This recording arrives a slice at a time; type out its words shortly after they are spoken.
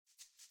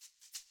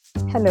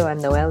Hello, I'm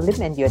Noelle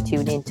Lim and you're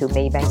tuned in to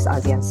Maybank's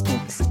ASEAN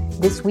Speaks.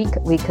 This week,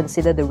 we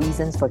consider the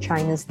reasons for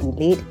China's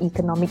delayed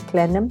economic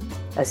plenum,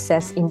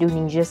 assess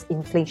Indonesia's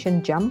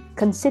inflation jump,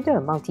 consider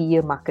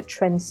multi-year market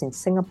trends in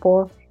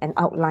Singapore, and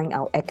outline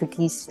our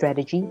equities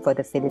strategy for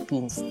the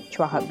Philippines.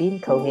 Chua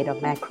Hak, co-head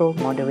of macro,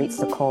 moderates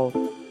the call.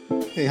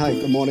 Hey, hi,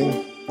 good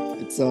morning.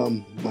 It's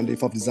Monday,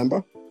 4th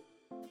December.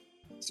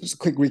 So just a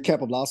quick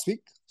recap of last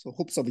week. So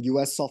hopes of a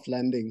US soft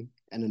landing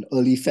and an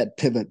early Fed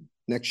pivot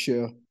next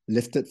year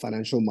lifted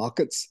financial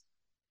markets.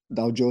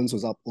 Dow Jones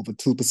was up over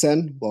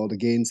 2%, while the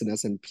gains in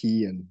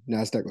S&P and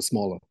NASDAQ were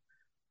smaller.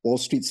 Wall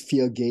Street's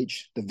fear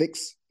gauge, the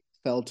VIX,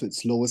 fell to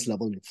its lowest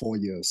level in 4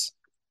 years.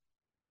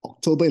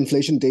 October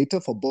inflation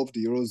data for both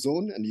the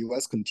Eurozone and the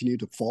US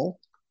continued to fall,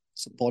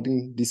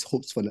 supporting these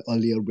hopes for an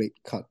earlier rate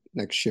cut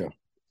next year.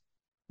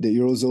 The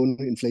Eurozone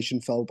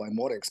inflation fell by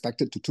more than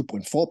expected to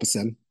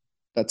 2.4%.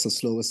 That's the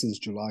slowest since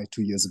July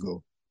 2 years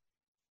ago.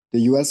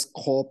 The US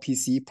core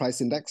PCE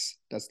price index,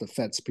 that's the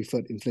Fed's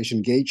preferred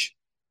inflation gauge,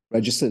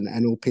 registered an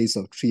annual pace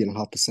of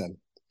 3.5%.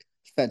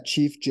 Fed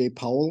Chief Jay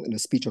Powell, in a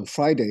speech on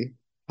Friday,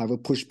 however,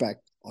 pushed back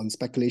on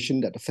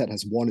speculation that the Fed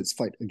has won its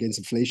fight against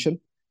inflation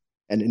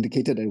and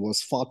indicated that it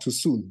was far too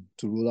soon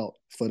to rule out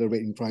further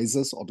rate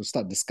rises or to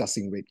start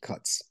discussing rate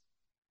cuts.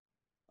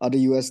 Other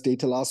US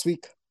data last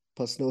week,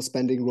 personal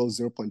spending rose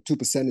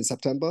 0.2% in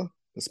September,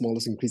 the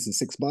smallest increase in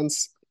 6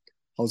 months.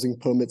 Housing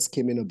permits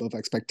came in above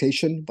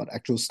expectation, but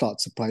actual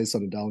starts surprised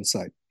on the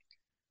downside.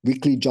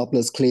 Weekly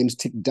jobless claims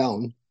ticked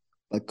down,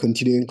 but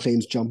continuing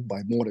claims jumped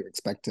by more than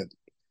expected.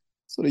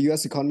 So the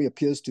US economy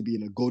appears to be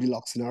in a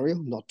Goldilocks scenario,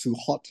 not too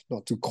hot,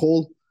 not too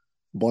cold.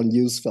 Bond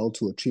yields fell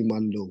to a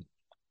 3-month low.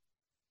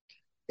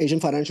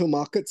 Asian financial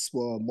markets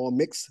were more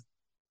mixed,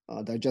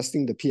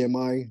 digesting the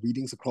PMI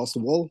readings across the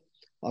world.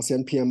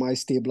 ASEAN PMI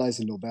stabilized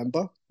in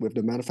November, with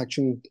the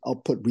manufacturing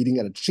output reading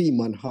at a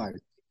 3-month high.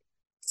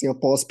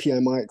 Singapore's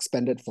PMI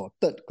expanded for a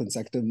third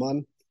consecutive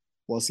month,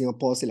 while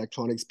Singapore's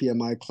electronics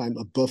PMI climbed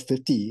above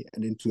 50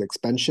 and into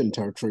expansion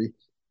territory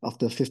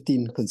after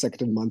 15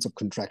 consecutive months of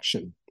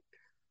contraction.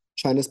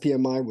 China's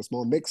PMI was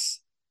more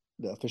mixed.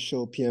 The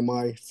official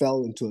PMI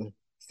fell into a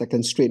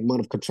second straight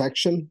month of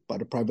contraction, but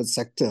the private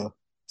sector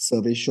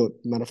survey showed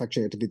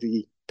manufacturing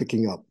activity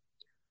picking up.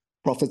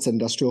 Profits in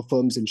industrial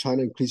firms in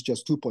China increased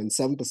just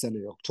 2.7%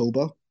 in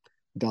October,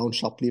 down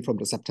sharply from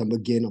the September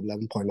gain of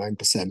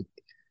 11.9%.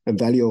 And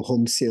value of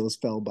home sales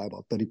fell by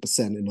about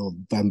 30% in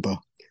November.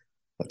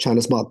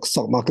 China's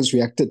stock markets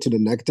reacted to the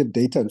negative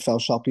data and fell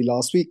sharply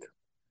last week,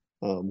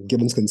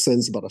 given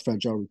concerns about a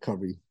fragile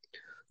recovery.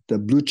 The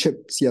blue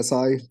chip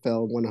CSI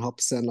fell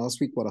 1.5% last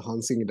week, while the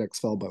Hang Seng Index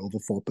fell by over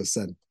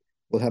 4%.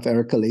 We'll have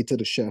Erica later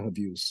to share her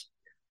views.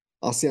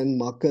 ASEAN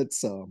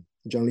markets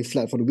generally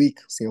flat for the week.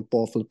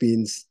 Singapore,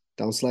 Philippines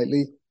down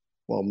slightly,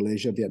 while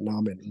Malaysia,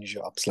 Vietnam, and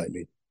Indonesia up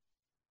slightly.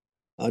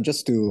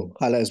 Just to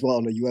highlight as well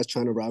on the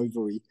US-China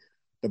rivalry,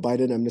 the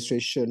Biden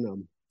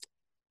administration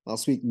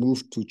last week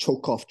moved to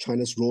choke off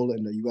China's role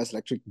in the US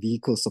electric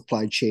vehicle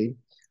supply chain.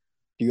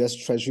 The US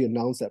Treasury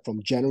announced that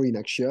from January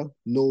next year,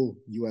 no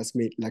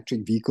US-made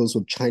electric vehicles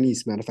with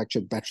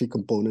Chinese-manufactured battery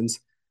components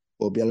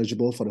will be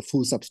eligible for the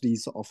full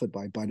subsidies offered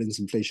by Biden's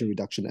Inflation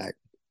Reduction Act.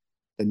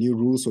 The new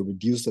rules will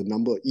reduce the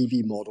number of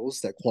EV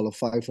models that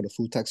qualify for the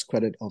full tax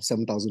credit of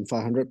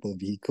 $7,500 per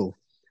vehicle.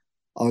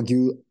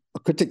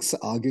 Critics are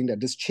arguing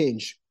that this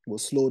change will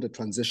slow the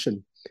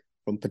transition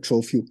from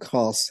petrol-fueled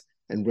cars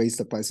and raise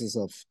the prices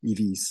of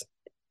EVs.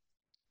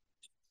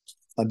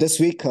 This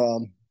week,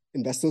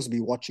 investors will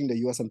be watching the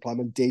US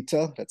employment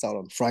data that's out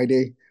on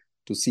Friday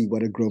to see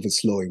whether growth is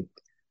slowing.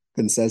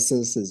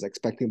 Consensus is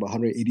expecting about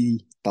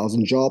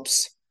 180,000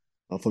 jobs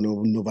for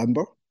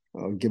November,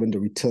 given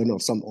the return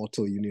of some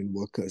auto union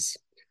workers.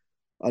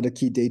 Other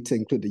key data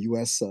include the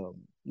US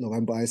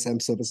November ISM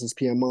Services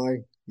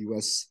PMI,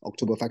 US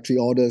October factory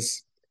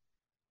orders.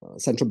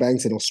 Central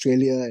banks in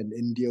Australia and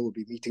India will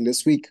be meeting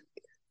this week.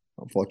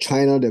 For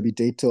China, there'll be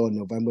data on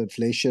November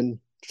inflation,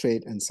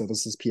 trade, and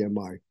services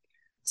PMI.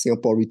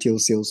 Singapore retail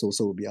sales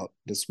also will be out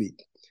this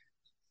week.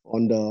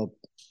 And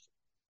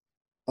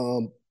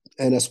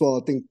as well,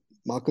 I think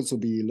markets will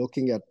be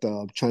looking at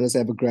China's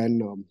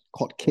Evergrande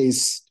court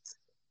case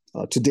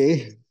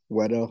today,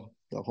 whether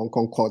the Hong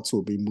Kong courts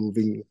will be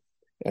moving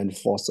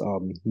it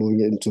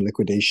into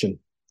liquidation.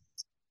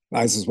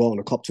 As well on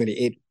the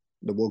COP28,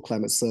 the World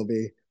Climate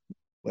Survey,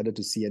 whether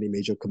to see any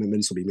major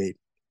commitments will be made.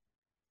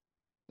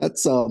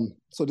 So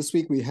this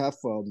week we have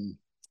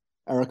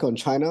Erica on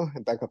China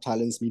and Bank of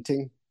Thailand's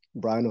meeting,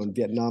 Brian on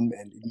Vietnam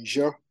and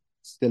Indonesia,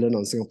 Thilan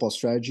on Singapore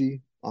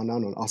strategy,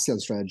 Anand on ASEAN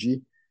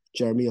strategy,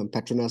 Jeremie on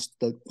Petronas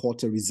third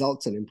quarter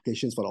results and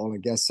implications for the oil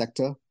and gas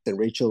sector, and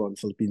Rachel on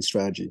Philippine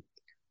strategy.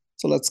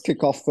 So let's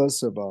kick off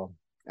first with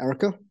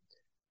Erica.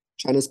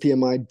 China's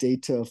PMI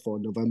data for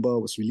November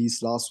was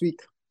released last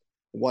week.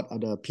 What are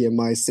the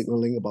PMI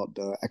signaling about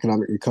the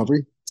economic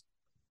recovery?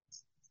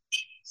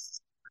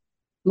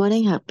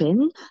 Morning,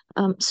 Hapin.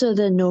 So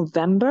the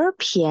November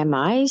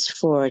PMIs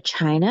for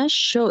China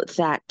showed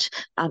that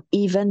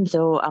even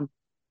though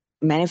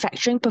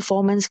manufacturing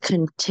performance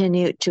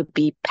continued to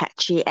be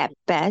patchy at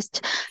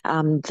best.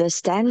 The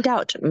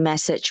standout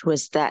message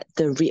was that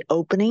the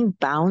reopening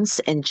bounce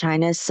in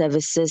China's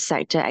services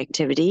sector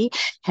activity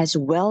has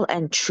well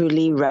and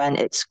truly run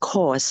its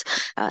course.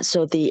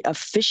 So the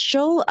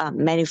official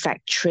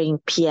manufacturing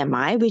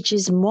PMI, which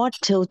is more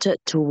tilted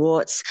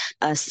towards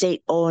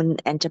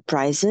state-owned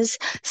enterprises,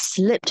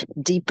 slipped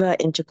deeper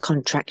into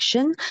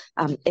contraction.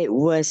 It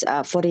was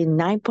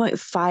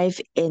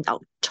 49.5 in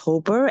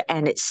October,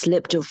 and it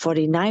slipped to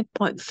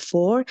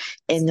 49.4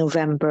 in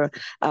November.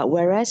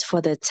 Whereas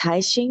for the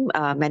Caixin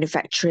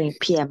manufacturing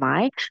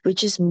PMI,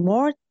 which is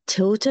more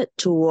tilted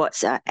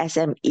towards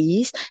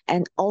SMEs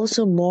and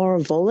also more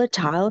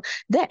volatile,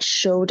 that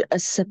showed a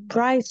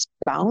surprise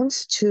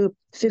bounce to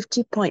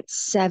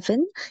 50.7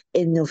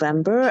 in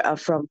November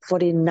from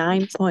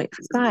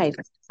 49.5.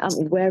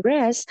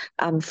 Whereas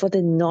for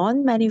the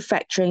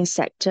non-manufacturing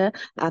sector,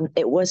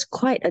 it was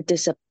quite a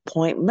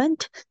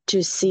disappointment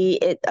to see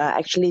it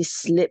actually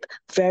slip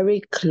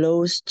very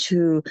close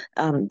to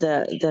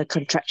the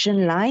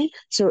contraction line.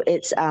 So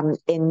it's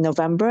in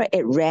November,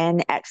 it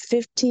ran at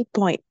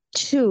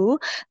 50.2,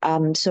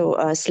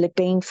 so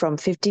slipping from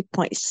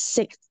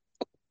 50.6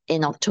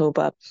 in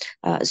October.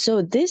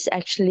 So this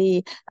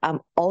actually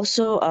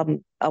also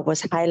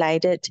was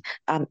highlighted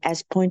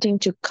as pointing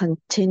to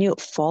continued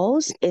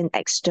falls in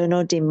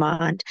external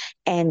demand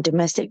and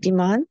domestic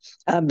demand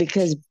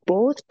because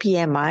both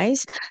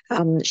PMIs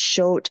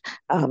showed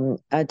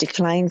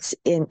declines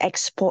in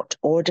export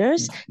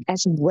orders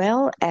as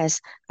well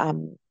as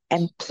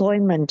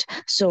employment.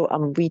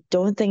 So we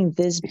don't think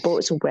this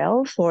bodes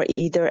well for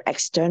either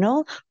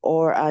external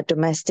or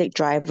domestic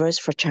drivers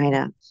for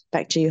China.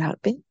 Back to you,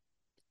 Hak Bin.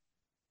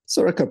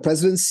 So, Reka,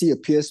 presidency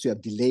appears to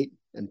have delayed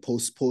and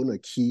postponed a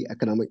key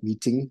economic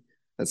meeting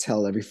that's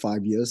held every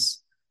 5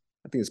 years.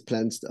 I think it's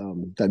planned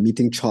that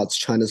meeting charts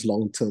China's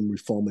long-term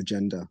reform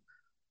agenda.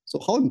 So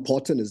how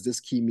important is this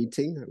key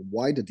meeting?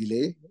 Why the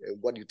delay? And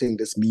what do you think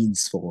this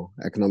means for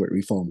economic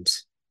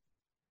reforms?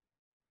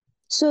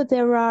 So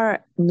there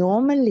are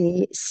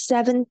normally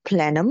 7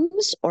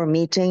 plenums or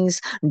meetings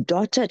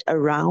dotted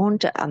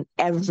around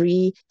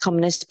every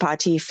Communist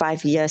Party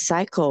 5-year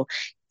cycle.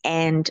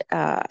 And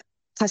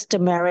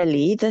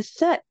customarily, the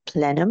 3rd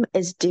plenum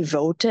is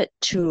devoted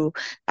to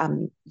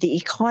the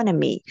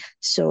economy.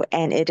 So,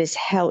 and it is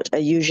held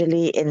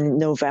usually in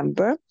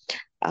November.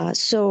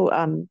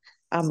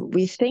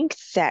 We think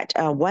that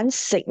one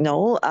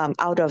signal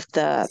out of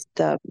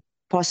the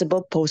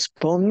possible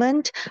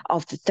postponement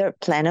of the 3rd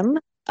plenum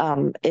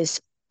is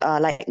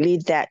likely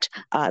that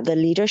the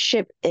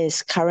leadership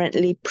is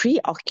currently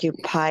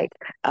preoccupied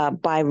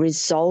by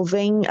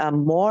resolving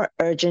more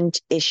urgent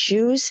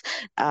issues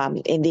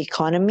in the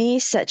economy,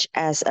 such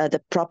as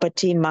the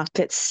property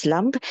market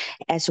slump,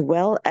 as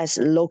well as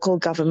local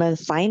government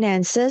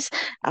finances,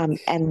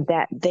 and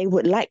that they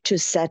would like to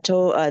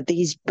settle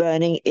these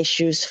burning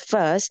issues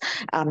first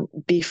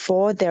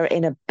before they're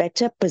in a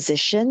better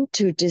position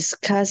to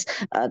discuss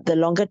the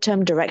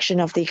longer-term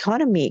direction of the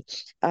economy.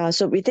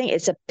 So we think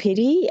it's a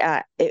pity.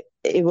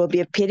 It will be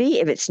a pity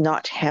if it's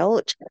not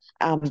held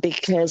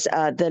because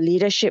the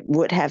leadership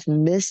would have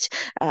missed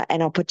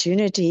an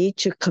opportunity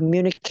to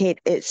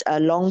communicate its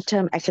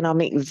long-term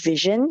economic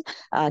vision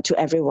to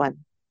everyone.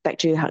 Back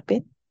to you, Hak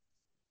Bin.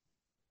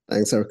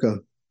 Thanks, Erica.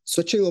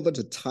 Switching over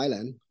to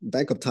Thailand,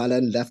 Bank of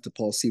Thailand left the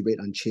policy rate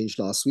unchanged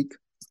last week,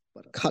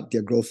 but cut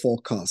their growth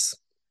forecast.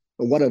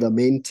 And what are the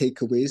main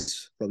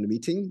takeaways from the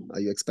meeting?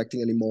 Are you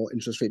expecting any more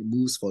interest rate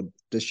moves for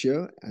this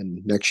year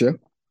and next year?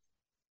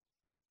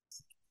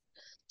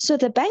 So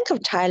the Bank of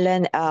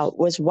Thailand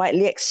was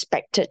widely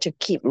expected to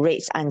keep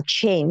rates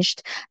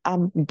unchanged,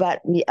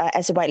 but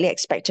as widely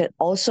expected,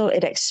 also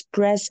it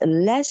expressed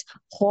less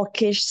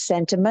hawkish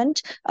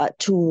sentiment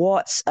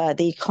towards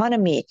the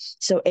economy.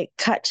 So it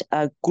cut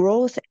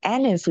growth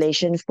and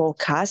inflation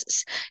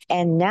forecasts,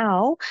 and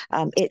now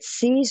it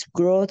sees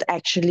growth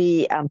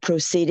actually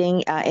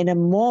proceeding in a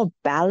more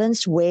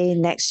balanced way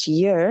next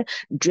year,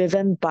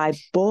 driven by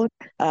both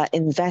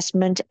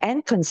investment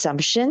and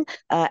consumption,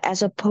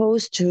 as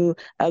opposed to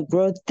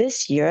growth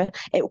this year,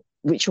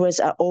 which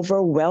was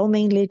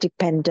overwhelmingly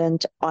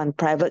dependent on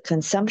private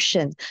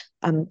consumption.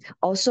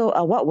 Also,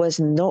 what was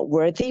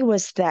noteworthy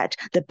was that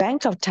the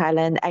Bank of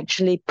Thailand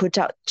actually put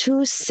out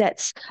 2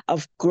 sets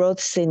of growth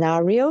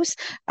scenarios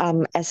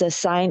as a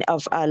sign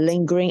of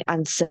lingering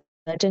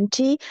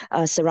uncertainty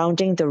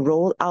surrounding the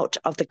rollout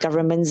of the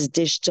government's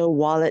digital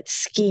wallet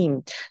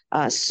scheme.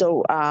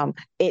 So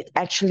it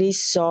actually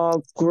saw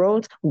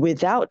growth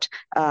without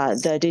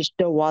the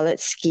digital wallet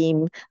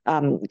scheme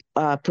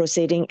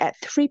proceeding at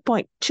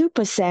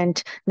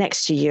 3.2%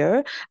 next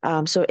year.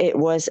 So it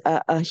was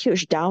a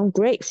huge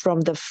downgrade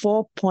from the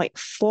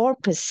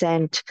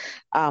 4.4%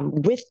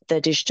 with the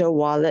digital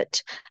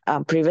wallet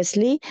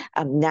previously.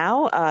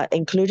 Now,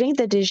 including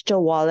the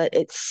digital wallet,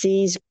 it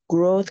sees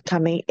growth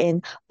coming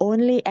in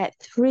only at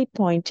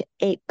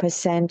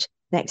 3.8%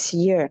 next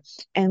year.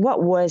 And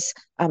what was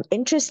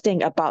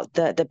interesting about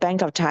the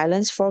Bank of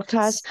Thailand's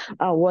forecast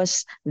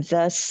was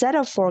the set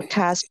of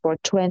forecasts for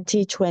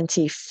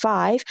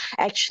 2025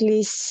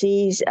 actually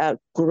sees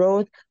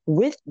growth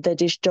with the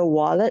digital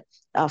wallet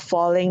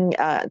falling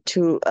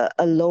to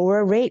a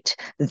lower rate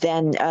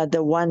than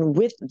the one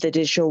with the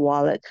digital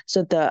wallet.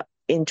 So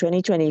in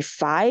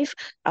 2025,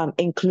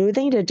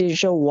 including the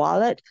digital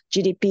wallet,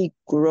 GDP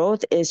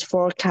growth is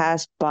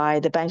forecast by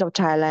the Bank of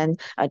Thailand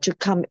to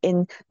come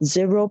in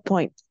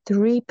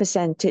 0.3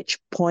 percentage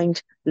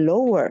point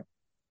lower.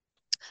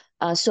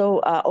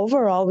 So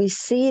overall, we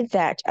see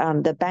that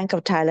the Bank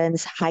of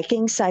Thailand's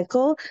hiking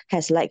cycle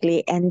has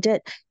likely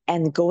ended.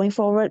 And going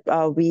forward,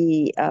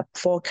 we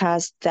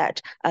forecast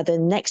that the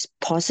next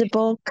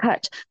possible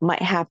cut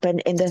might happen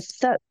in the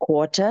third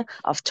quarter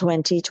of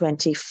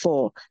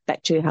 2024.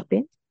 Back to you, Hak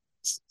Bin.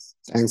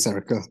 Thanks,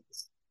 Erica.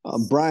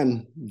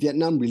 Brian,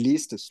 Vietnam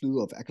released a slew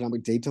of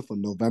economic data for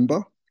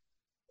November.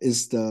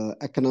 Is the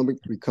economic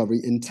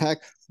recovery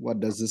intact? What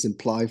does this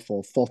imply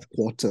for fourth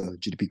quarter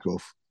GDP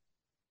growth?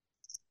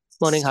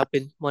 Morning, Hak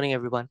Bin. Morning,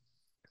 everyone.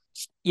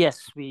 Yes,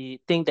 we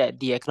think that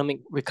the economic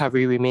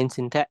recovery remains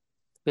intact.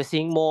 We're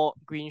seeing more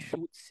green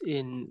shoots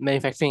in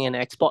manufacturing and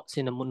exports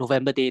in the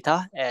November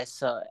data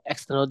as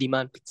external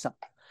demand picks up.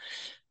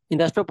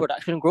 Industrial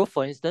production growth,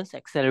 for instance,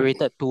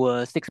 accelerated to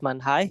a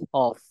 6-month high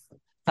of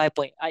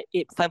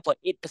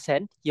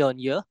 5.8%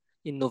 year-on-year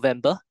in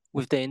November,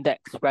 with the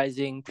index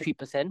rising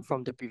 3%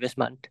 from the previous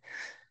month.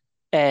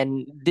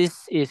 And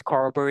this is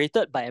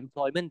corroborated by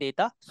employment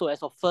data. So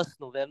as of 1st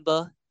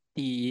November,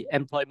 the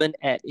employment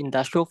at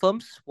industrial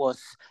firms was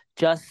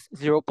just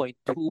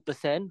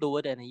 0.2%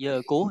 lower than a year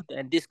ago.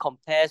 And this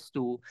compares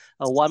to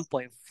a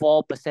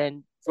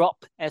 1.4%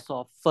 drop as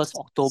of 1st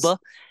October.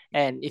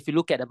 And if you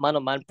look at the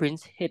month-on-month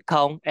prints,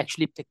 headcount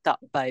actually picked up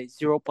by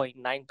 0.9%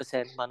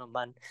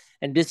 month-on-month.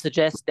 And this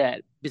suggests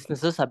that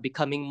businesses are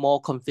becoming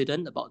more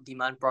confident about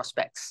demand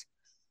prospects.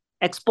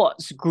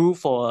 Exports grew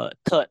for a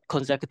third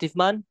consecutive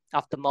month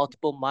after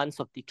multiple months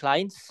of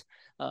declines.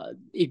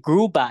 It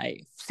grew by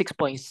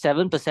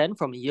 6.7%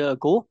 from a year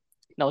ago.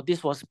 Now,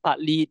 this was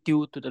partly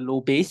due to the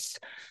low base,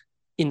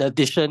 in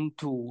addition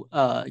to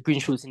green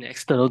shoots in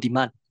external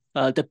demand.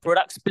 The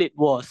product split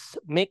was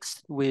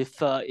mixed,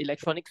 with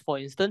electronics, for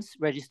instance,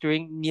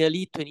 registering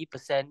nearly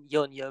 20%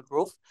 year-on-year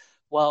growth,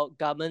 while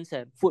garments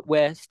and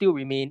footwear still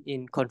remain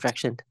in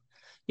contraction.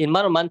 In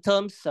month-on-month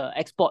terms,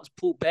 exports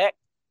pulled back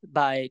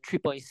by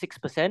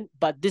 3.6%,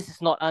 but this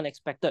is not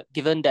unexpected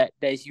given that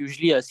there is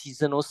usually a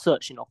seasonal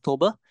surge in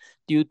October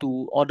due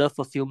to order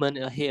fulfillment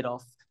ahead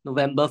of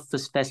November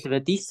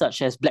festivities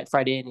such as Black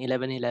Friday and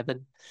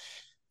 11/11.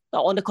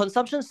 Now, on the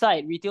consumption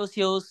side, retail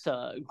sales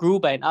grew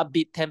by an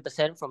upbeat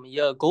 10% from a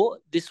year ago.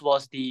 This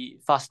was the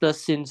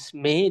fastest since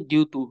May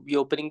due to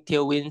reopening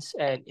tailwinds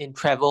and in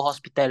travel,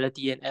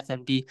 hospitality, and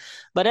F&B.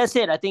 But that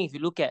said, I think if you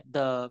look at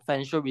the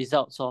financial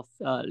results of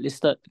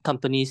listed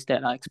companies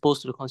that are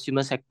exposed to the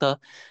consumer sector,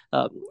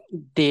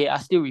 they are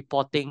still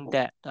reporting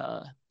that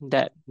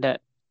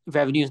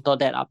revenue is not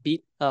that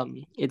upbeat.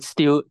 It's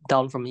still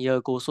down from a year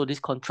ago. So this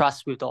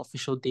contrasts with the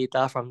official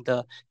data from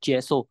the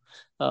GSO.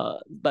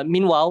 But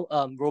meanwhile,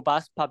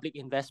 robust public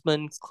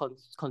investment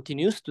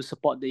continues to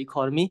support the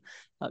economy,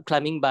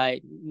 climbing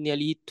by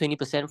nearly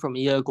 20% from a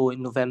year ago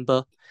in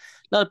November.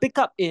 Now, the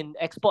pickup in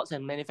exports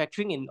and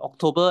manufacturing in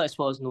October as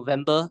well as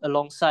November,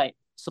 alongside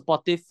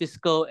supportive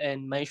fiscal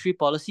and monetary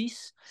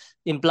policies,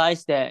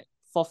 implies that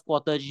fourth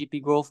quarter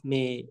GDP growth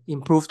may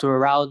improve to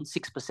around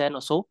 6%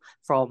 or so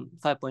from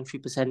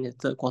 5.3% in the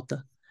third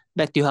quarter.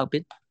 Back to you, Hak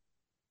Bin.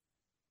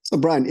 So,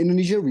 Brian,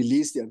 Indonesia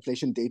released the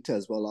inflation data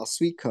as well last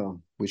week,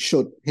 which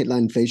showed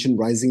headline inflation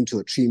rising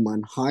to a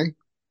 3-month high,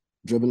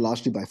 driven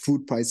largely by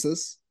food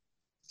prices.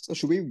 So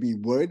should we be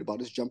worried about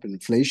this jump in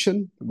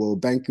inflation? Will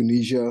Bank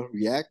Indonesia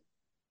react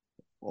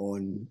or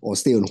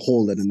stay on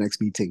hold at the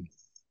next meeting?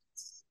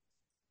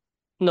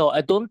 No,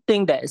 I don't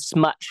think there is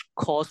much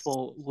cause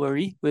for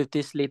worry with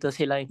this latest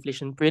headline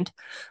inflation print.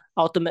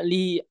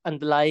 Ultimately,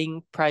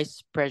 underlying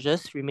price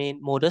pressures remain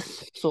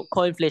modest. So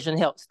core inflation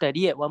held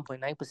steady at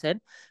 1.9%,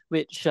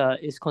 which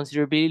is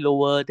considerably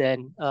lower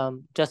than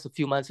just a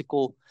few months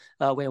ago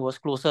when it was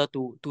closer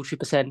to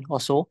 2-3% or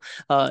so.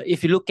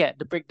 If you look at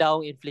the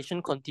breakdown,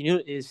 inflation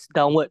continued its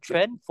downward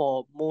trend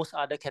for most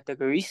other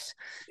categories,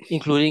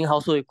 including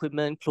household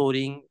equipment,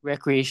 clothing,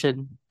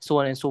 recreation, so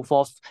on and so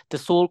forth. The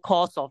sole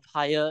cause of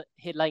higher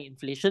headline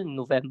inflation in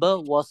November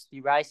was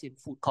the rise in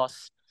food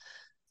costs.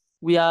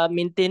 We are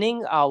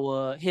maintaining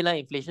our headline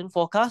inflation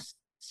forecast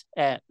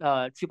at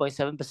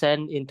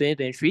 3.7% in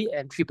 2023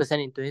 and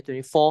 3% in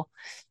 2024.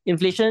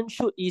 Inflation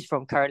should ease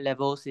from current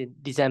levels in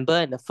December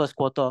and the first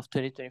quarter of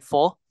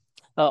 2024.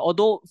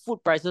 Although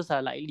food prices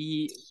are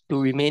likely to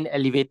remain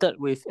elevated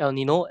with El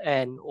Nino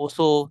and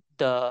also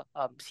the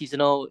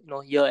seasonal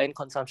year-end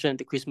consumption,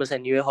 the Christmas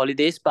and New Year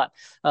holidays, but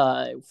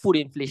food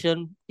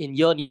inflation in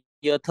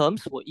year-on-year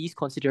terms will ease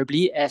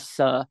considerably as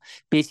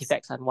base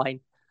effects unwind.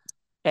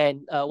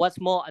 And what's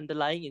more,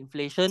 underlying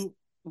inflation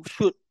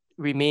should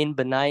remain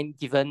benign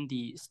given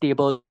the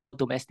stable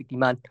domestic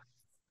demand.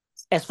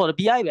 As for the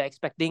BI, we're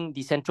expecting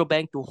the central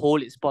bank to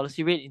hold its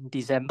policy rate in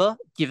December,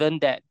 given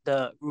that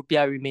the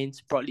rupiah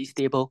remains broadly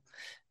stable.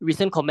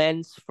 Recent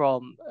comments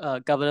from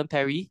Governor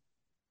Perry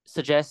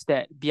suggest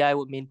that BI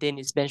would maintain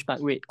its benchmark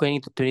rate going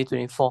into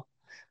 2024.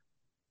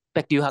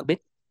 Back to you, Hak Bin.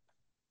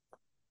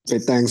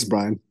 Great, thanks,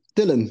 Brian.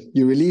 Thilan,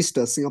 you released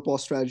a Singapore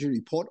strategy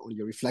report on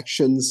your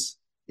reflections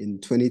in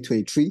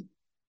 2023.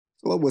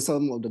 What were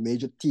some of the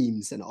major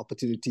themes and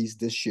opportunities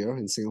this year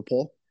in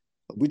Singapore?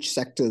 Which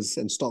sectors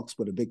and stocks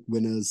were the big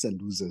winners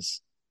and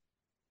losers?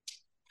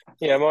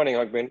 Yeah, morning,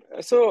 Hak Bin.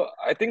 So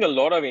I think a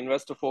lot of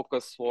investor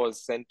focus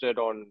was centered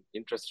on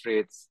interest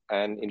rates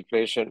and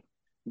inflation.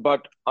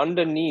 But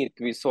underneath,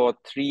 we saw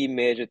three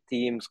major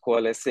themes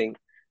coalescing.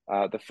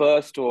 The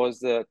first was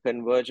the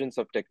convergence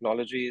of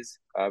technologies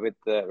with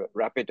the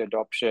rapid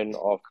adoption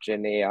of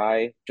Gen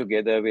AI,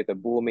 together with a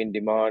boom in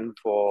demand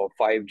for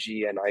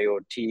 5G and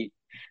IoT.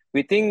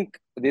 We think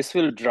this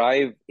will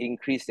drive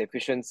increased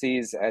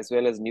efficiencies as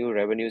well as new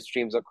revenue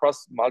streams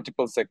across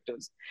multiple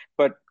sectors.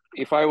 But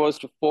if I was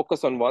to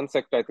focus on one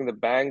sector, I think the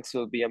banks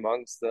will be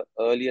amongst the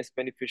earliest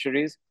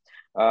beneficiaries,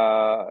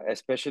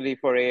 especially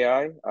for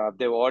AI.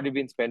 They've already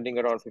been spending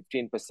around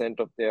 15%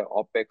 of their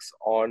OPEX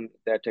on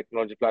their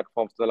technology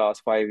platforms for the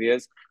last 5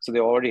 years. So they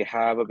already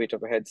have a bit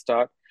of a head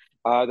start.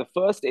 The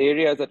first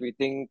areas that we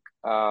think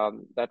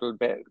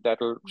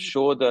that'll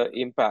show the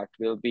impact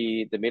will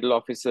be the middle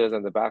offices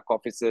and the back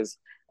offices,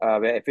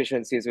 where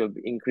efficiencies will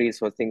increase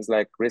for things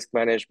like risk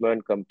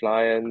management,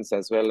 compliance,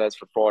 as well as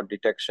for fraud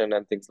detection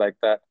and things like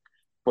that.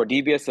 For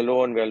DBS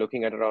alone, we're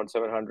looking at around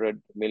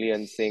 700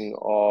 million Sing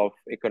of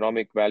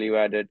economic value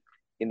added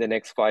in the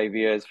next 5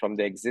 years from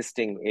the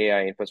existing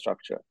AI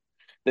infrastructure.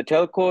 The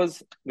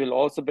telcos will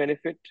also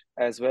benefit,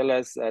 as well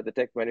as the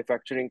tech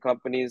manufacturing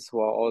companies who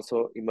are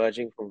also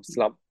emerging from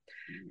slump.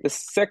 The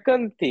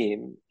second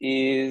theme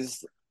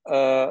is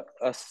a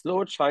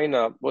slow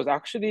China was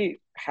actually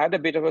had a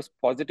bit of a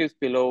positive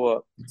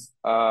spillover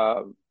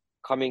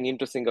coming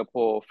into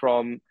Singapore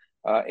from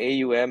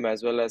AUM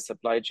as well as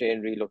supply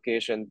chain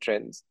relocation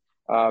trends.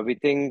 We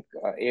think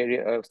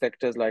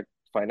sectors like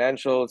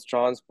financials,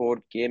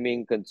 transport,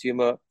 gaming,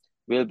 consumer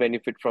will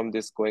benefit from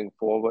this going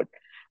forward.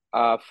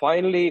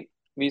 Finally,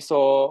 we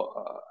saw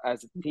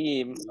as a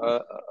theme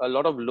a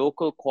lot of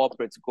local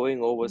corporates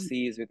going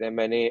overseas with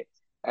M&A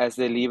as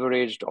they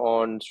leveraged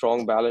on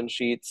strong balance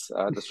sheets,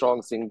 the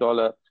strong Sing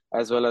dollar,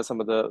 as well as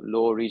some of the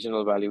low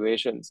regional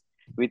valuations.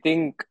 We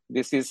think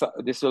this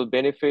will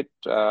benefit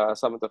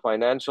some of the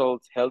financials,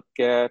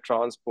 healthcare,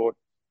 transport,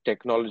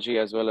 technology,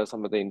 as well as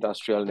some of the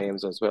industrial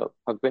names as well.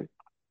 Hak Bin?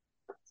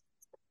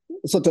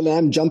 So Thilan,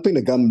 I'm jumping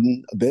the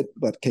gun a bit,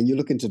 but can you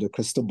look into the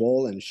crystal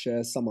ball and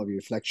share some of your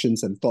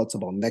reflections and thoughts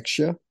about next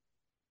year?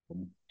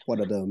 What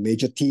are the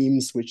major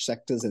themes? Which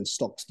sectors and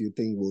stocks do you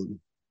think will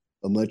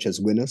emerge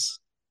as winners?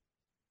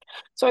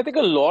 So I think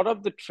a lot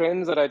of the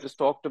trends that I just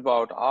talked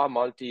about are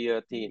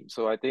multi-year themes.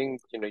 So I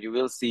think you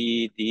will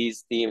see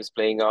these themes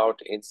playing out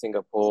in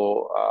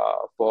Singapore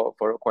for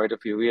quite a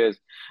few years.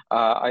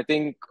 I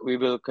think we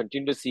will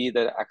continue to see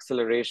the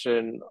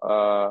acceleration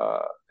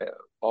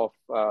of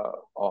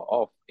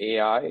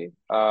AI,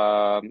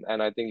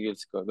 and I think you're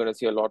going to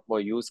see a lot more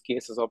use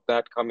cases of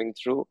that coming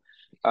through.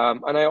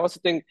 And I also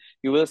think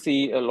you will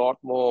see a lot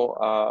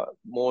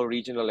more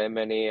regional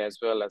M&A as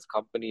well as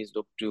companies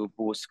look to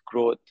boost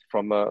growth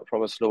from a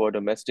slower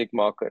domestic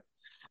market.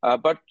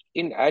 But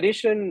in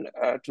addition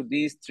to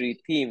these three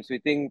themes, we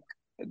think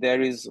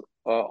there is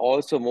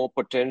also more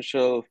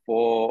potential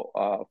for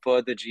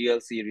further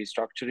GLC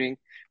restructuring.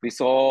 We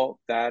saw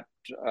that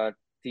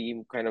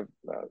theme kind of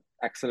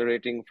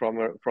accelerating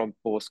from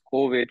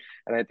post-COVID,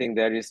 and I think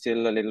there is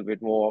still a little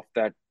bit more of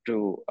that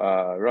to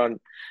run.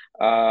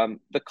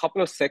 The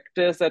couple of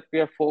sectors that we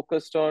are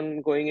focused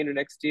on going into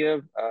next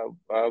year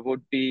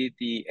would be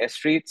the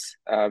S-REITs,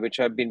 which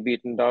have been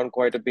beaten down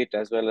quite a bit,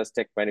 as well as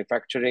tech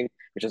manufacturing,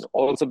 which has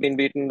also been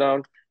beaten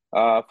down.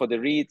 For the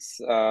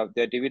REITs,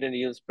 their dividend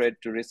yield spread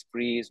to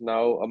risk-free is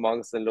now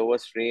amongst the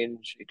lowest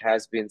range it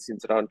has been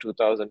since around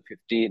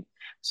 2015.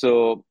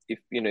 So if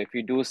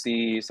you do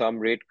see some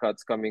rate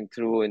cuts coming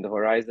through in the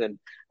horizon,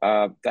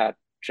 that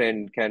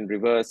trend can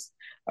reverse.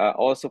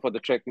 Also for the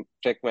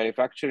tech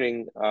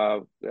manufacturing,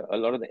 a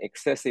lot of the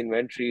excess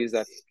inventories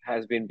that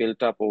has been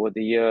built up over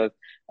the years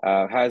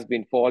has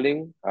been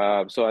falling.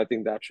 So I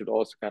think that should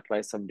also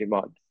catalyze some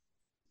demand.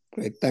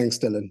 Great, thanks,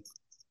 Thilan.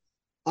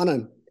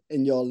 Anand,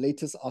 in your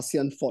latest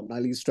ASEAN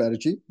fortnightly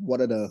strategy, what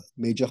are the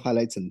major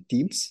highlights and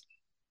themes?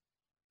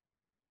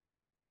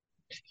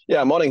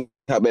 Yeah, morning,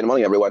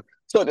 morning, everyone.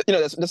 So,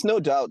 there's no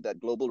doubt that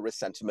global risk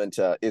sentiment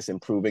is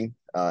improving,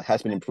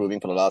 has been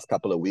improving for the last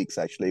couple of weeks,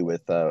 actually,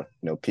 with,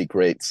 peak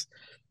rates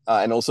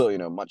and also,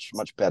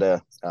 much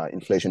better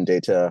inflation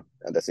data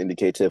that's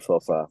indicative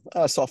of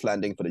a soft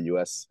landing for the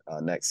US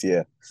next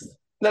year.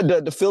 Now,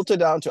 the filter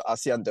down to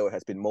ASEAN, though,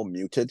 has been more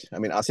muted. I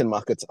mean, ASEAN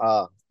markets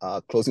are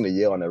closing the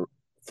year on a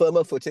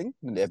firmer footing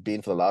than they've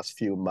been for the last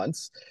few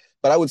months.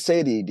 But I would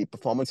say the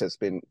performance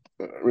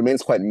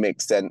remains quite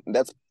mixed, and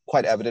that's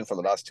quite evident from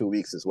the last 2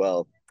 weeks as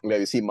well.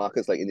 You see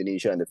markets like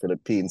Indonesia and the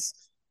Philippines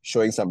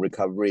showing some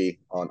recovery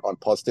on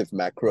positive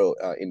macro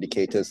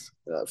indicators,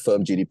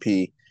 firm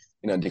GDP,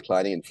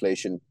 declining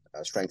inflation,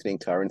 strengthening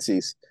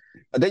currencies.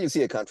 And then you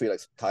see a country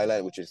like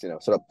Thailand, which is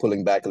sort of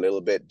pulling back a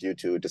little bit due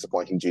to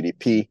disappointing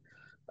GDP.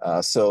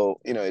 So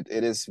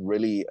it is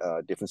really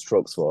different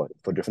strokes for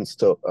different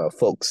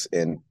folks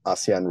in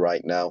ASEAN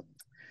right now.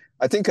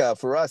 I think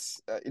for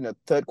us,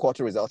 third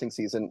quarter resulting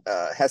season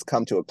has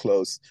come to a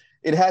close.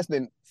 It has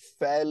been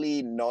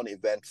fairly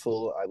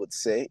non-eventful, I would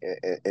say,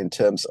 in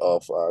terms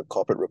of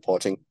corporate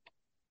reporting.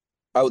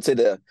 I would say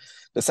the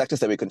sectors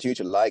that we continue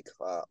to like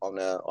on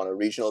a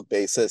regional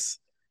basis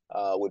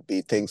would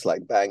be things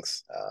like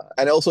banks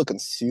and also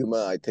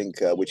consumer, I think,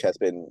 which has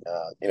been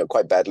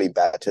quite badly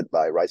battered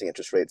by rising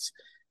interest rates.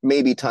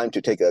 Maybe time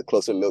to take a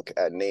closer look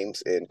at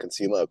names in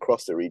consumer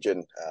across the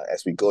region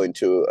as we go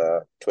into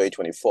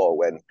 2024,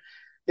 when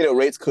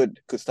rates could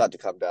start to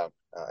come down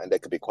and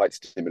that could be quite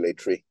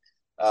stimulatory.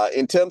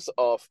 In terms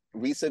of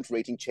recent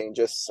rating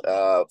changes,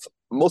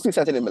 mostly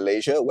centered in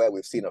Malaysia, where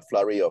we've seen a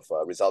flurry of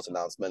results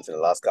announcements in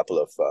the last couple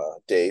of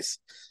days.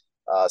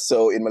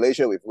 So in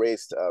Malaysia, we've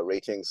raised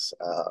ratings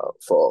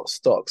for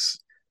stocks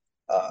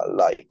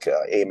like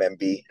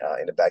AMMB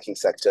in the banking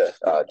sector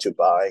to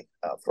buy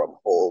from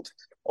hold.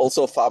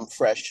 Also, Farm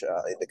Fresh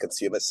in the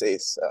consumer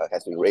space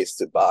has been raised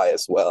to buy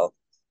as well,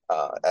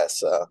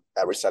 as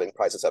average selling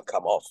prices have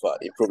come off,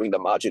 improving the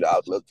margin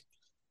outlook.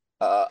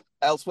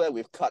 Elsewhere,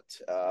 we've cut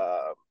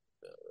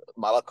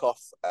Malakoff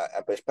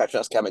and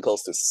Petronas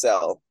Chemicals to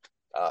sell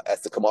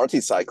as the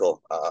commodity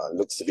cycle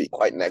looks to be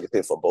quite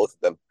negative for both of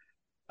them.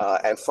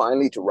 And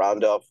finally, to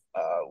round off,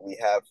 we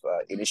have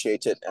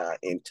initiated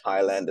in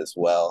Thailand as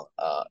well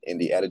in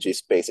the energy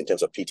space in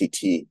terms of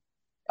PTT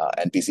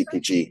and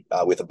BCPG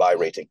with a buy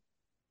rating.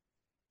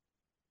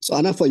 So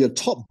Anna, for your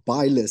top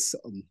buy list,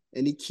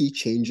 any key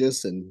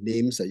changes and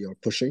names that you're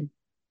pushing?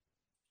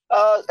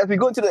 As we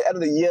go into the end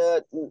of the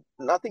year,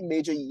 nothing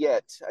major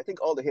yet. I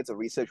think all the heads of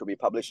research will be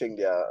publishing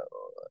their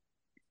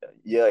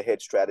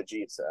year-ahead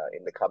strategies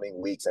in the coming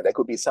weeks, and there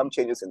could be some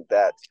changes in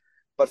that.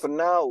 But for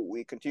now,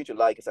 we continue to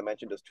like, as I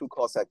mentioned, those two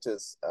core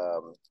sectors,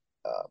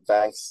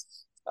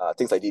 banks,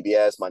 things like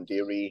DBS,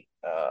 Mandiri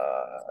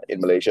in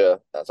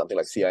Malaysia, something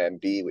like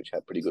CIMB, which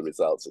had pretty good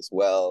results as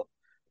well,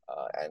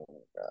 and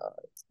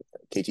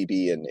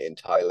KTB in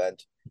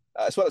Thailand,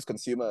 as well as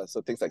consumer,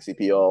 so things like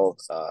CPO,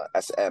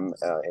 SM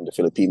in the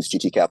Philippines,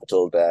 GT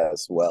Capital there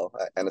as well.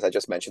 And as I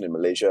just mentioned in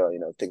Malaysia,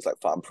 things like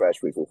Farm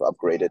Fresh, we've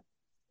upgraded.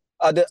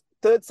 The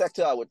third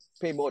sector I would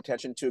pay more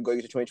attention to going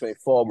into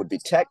 2024 would be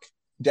tech,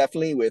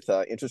 definitely with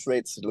interest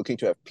rates looking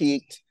to have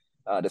peaked,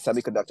 the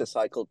semiconductor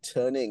cycle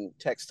turning.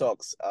 Tech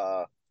stocks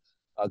are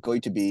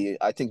going to be,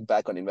 I think,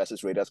 back on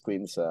investors' radar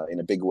screens in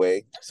a big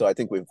way. So I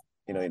think we've,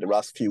 in the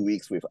last few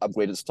weeks, we've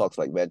upgraded stocks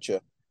like Venture,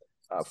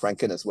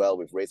 Franken as well.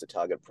 We've raised the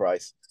target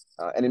price.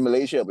 And in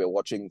Malaysia, we're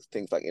watching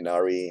things like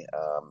Inari,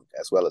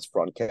 as well as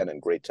Frontcan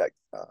and Great Tech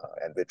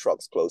and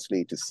Vitrox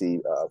closely to see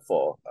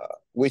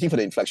waiting for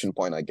the inflection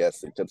point, I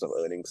guess, in terms of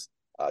earnings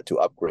to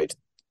upgrade.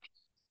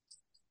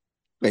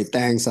 Great,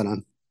 thanks,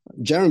 Anand.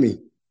 Jeremie,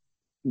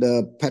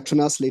 the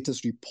Petronas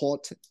latest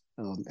report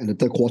and the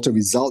third quarter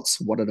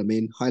results, what are the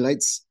main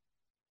highlights?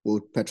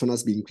 Will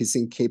Petronas be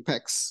increasing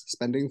capex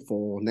spending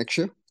for next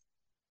year?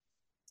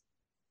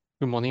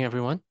 Good morning,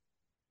 everyone.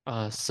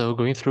 So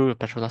going through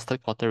Petronas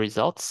third quarter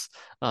results,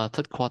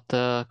 third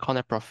quarter core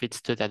net profit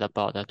stood at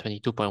about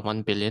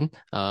 22.1 billion,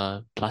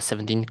 plus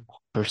 17%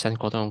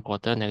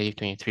 quarter-on-quarter, negative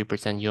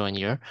 23%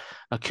 year-on-year.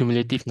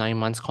 Cumulative 9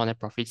 months core net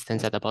profit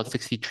stands at about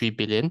 63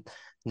 billion,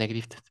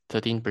 negative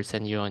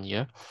 13%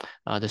 year-on-year.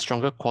 The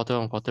stronger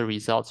quarter-on-quarter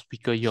results,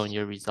 weaker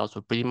year-on-year results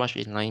were pretty much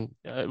in line,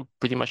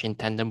 pretty much in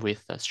tandem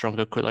with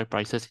stronger crude oil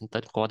prices in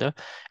third quarter,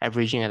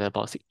 averaging at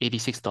about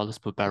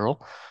 $86 per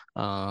barrel,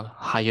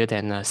 higher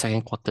than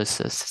second quarter's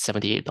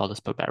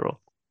 $78 per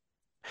barrel.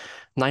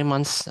 9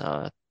 months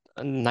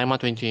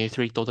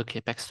 2023 total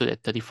capex stood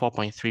at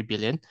 34.3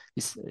 billion.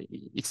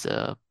 It's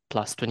a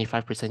plus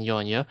 25%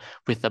 year-on-year,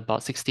 with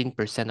about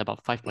 16%,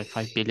 about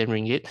 5.5 billion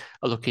ringgit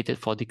allocated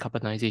for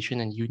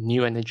decarbonization and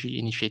new energy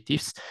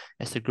initiatives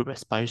as the group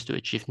aspires to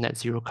achieve net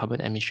zero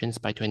carbon emissions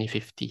by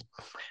 2050.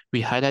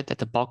 We highlight that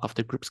the bulk of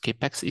the group's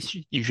capex is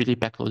usually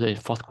backloaded in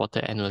fourth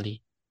quarter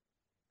annually.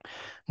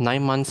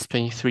 9 months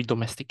 23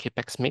 domestic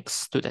capex mix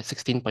stood at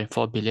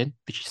 16.4 billion,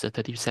 which is a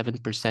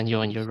 37%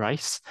 year-on-year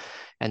rise.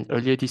 And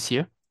earlier this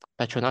year,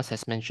 Petronas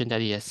has mentioned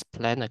that it has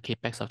planned a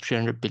capex of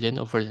 300 billion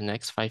over the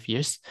next 5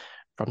 years,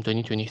 from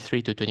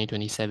 2023 to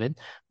 2027,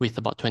 with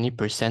about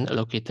 20%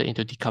 allocated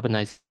into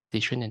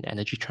decarbonization and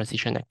energy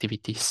transition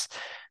activities.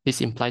 This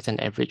implies an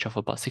average of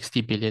about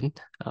 60 billion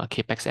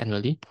capex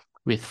annually,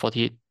 with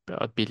 48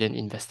 billion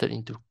invested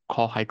into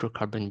core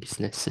hydrocarbon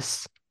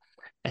businesses.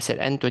 As at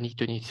end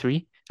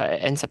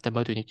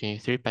September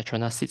 2023,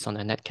 Petronas sits on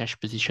a net cash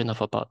position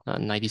of about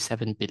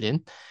 97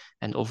 billion,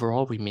 and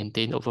overall we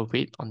maintain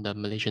overweight on the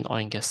Malaysian oil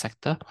and gas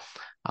sector.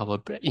 Our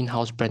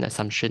in-house brand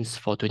assumptions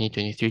for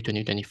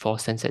 2023-2024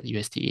 stands at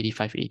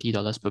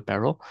 $85-$80 per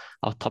barrel.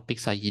 Our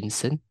topics are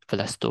Yinsen,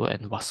 Valesto,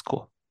 and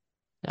Wasco.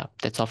 Yeah,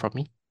 that's all from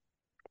me.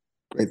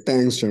 Great,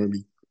 thanks,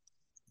 Jeremie.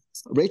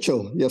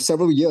 Rachel, you have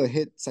several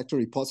year-ahead sector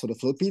reports for the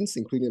Philippines,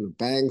 including the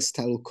banks,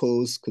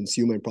 telcos,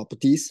 consumer and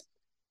properties.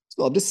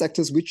 So of these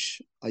sectors,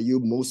 which are you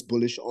most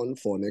bullish on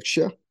for next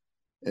year?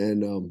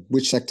 And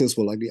which sectors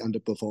will likely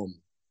underperform?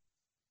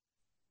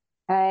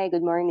 Hi,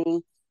 good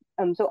morning.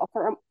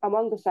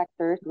 Among the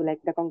sectors, we like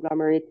the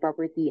conglomerate,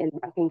 property, and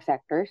banking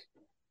sectors.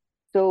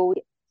 So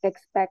we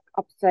expect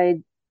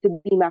upside to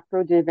be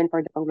macro-driven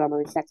for the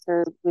conglomerate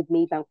sector, with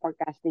Maybank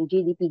forecasting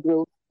GDP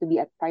growth to be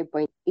at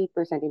 5.8% in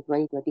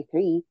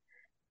 2023,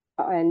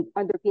 and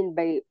underpinned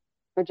by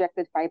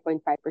projected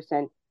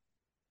 5.5%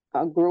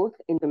 growth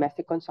in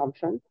domestic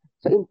consumption.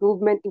 So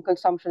improvement in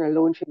consumption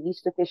alone should be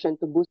sufficient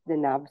to boost the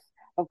NAVs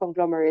of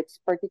conglomerates,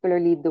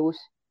 particularly those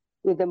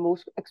with the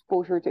most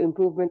exposure to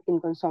improvement in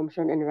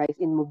consumption and rise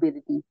in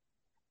mobility.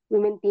 We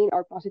maintain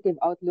our positive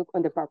outlook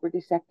on the property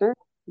sector,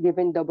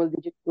 given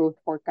double-digit growth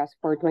forecast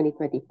for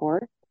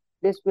 2024.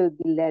 This will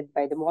be led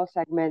by the mall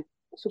segment,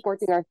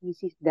 supporting our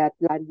thesis that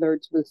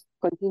landlords will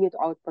continue to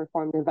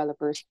outperform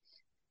developers.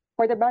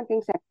 For the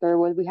banking sector,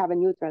 well, we have a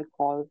neutral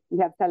call. We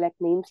have select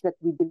names that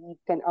we believe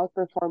can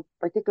outperform,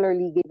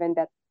 particularly given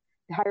that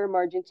the higher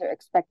margins are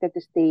expected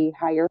to stay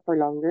higher for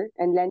longer,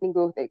 and lending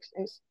growth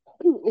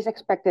is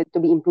expected to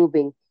be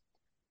improving.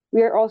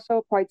 We are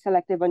also quite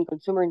selective on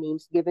consumer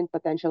names, given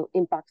potential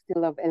impacts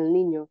still of El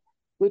Nino,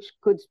 which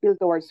could spill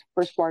towards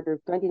first quarter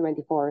of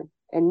 2024,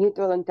 and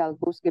neutral on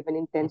telcos, given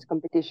intense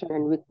competition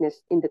and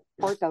weakness in the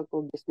core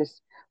telco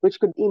business, which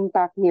could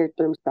impact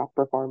near-term stock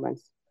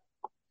performance.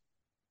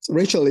 So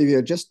Rachel, if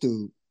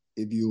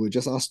you were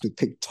just asked to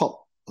pick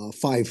top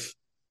 5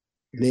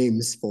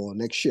 names for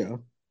next year,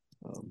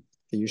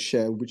 can you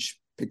share which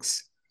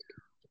picks?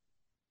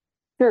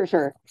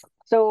 Sure.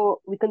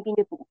 So we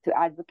continue to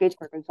advocate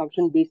for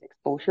consumption-based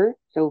exposure.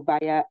 So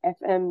via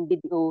FM,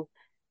 BDO,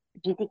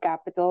 GT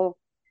Capital,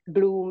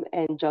 Bloom,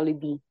 and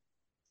Jollibee.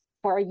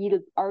 For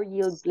our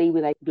yield play, we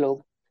like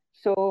Globe.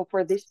 So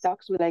for these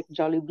stocks, we like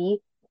Jollibee,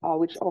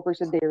 which offers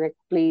a direct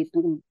play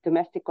to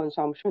domestic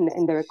consumption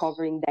and the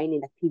recovering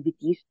dine-in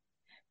activities.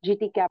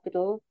 GT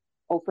Capital,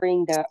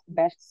 offering the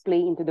best play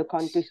into the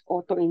country's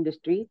auto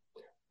industry.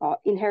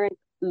 Inherent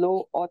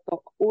low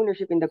auto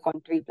ownership in the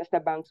country, plus the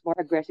bank's more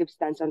aggressive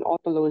stance on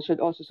auto loans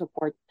should also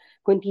support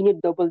continued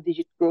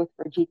double-digit growth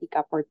for GT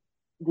Cap for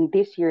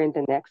this year and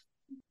the next.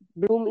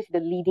 Bloom is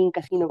the leading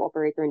casino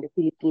operator in the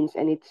Philippines,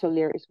 and its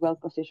Soler is well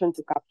positioned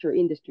to capture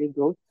industry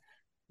growth,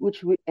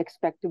 which we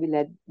expect to be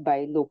led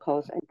by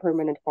locals and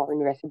permanent foreign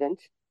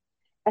residents.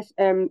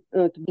 SM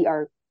to be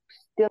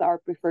still our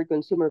preferred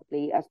consumer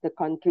play as the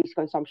country's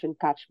consumption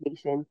catch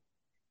basin.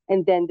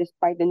 And then,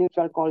 despite the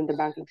neutral call in the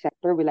banking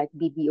sector, we like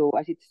BDO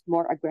as its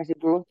more aggressive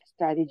growth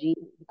strategy,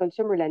 the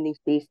consumer lending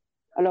space,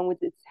 along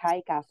with its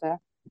high CASA,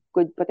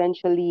 could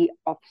potentially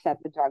offset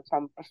the drag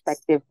from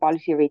prospective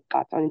policy rate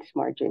cuts on its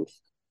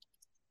margins.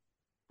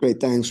 Great,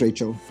 thanks,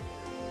 Rachel.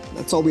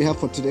 That's all we have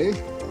for today.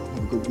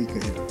 Have a good week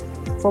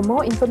ahead. For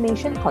more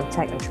information,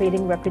 contact a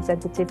trading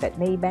representative at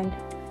Maybank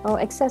or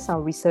access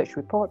our research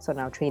reports on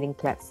our trading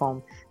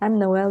platform. I'm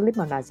Noelle Lim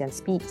on ASEAN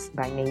Speaks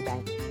by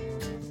Maybank.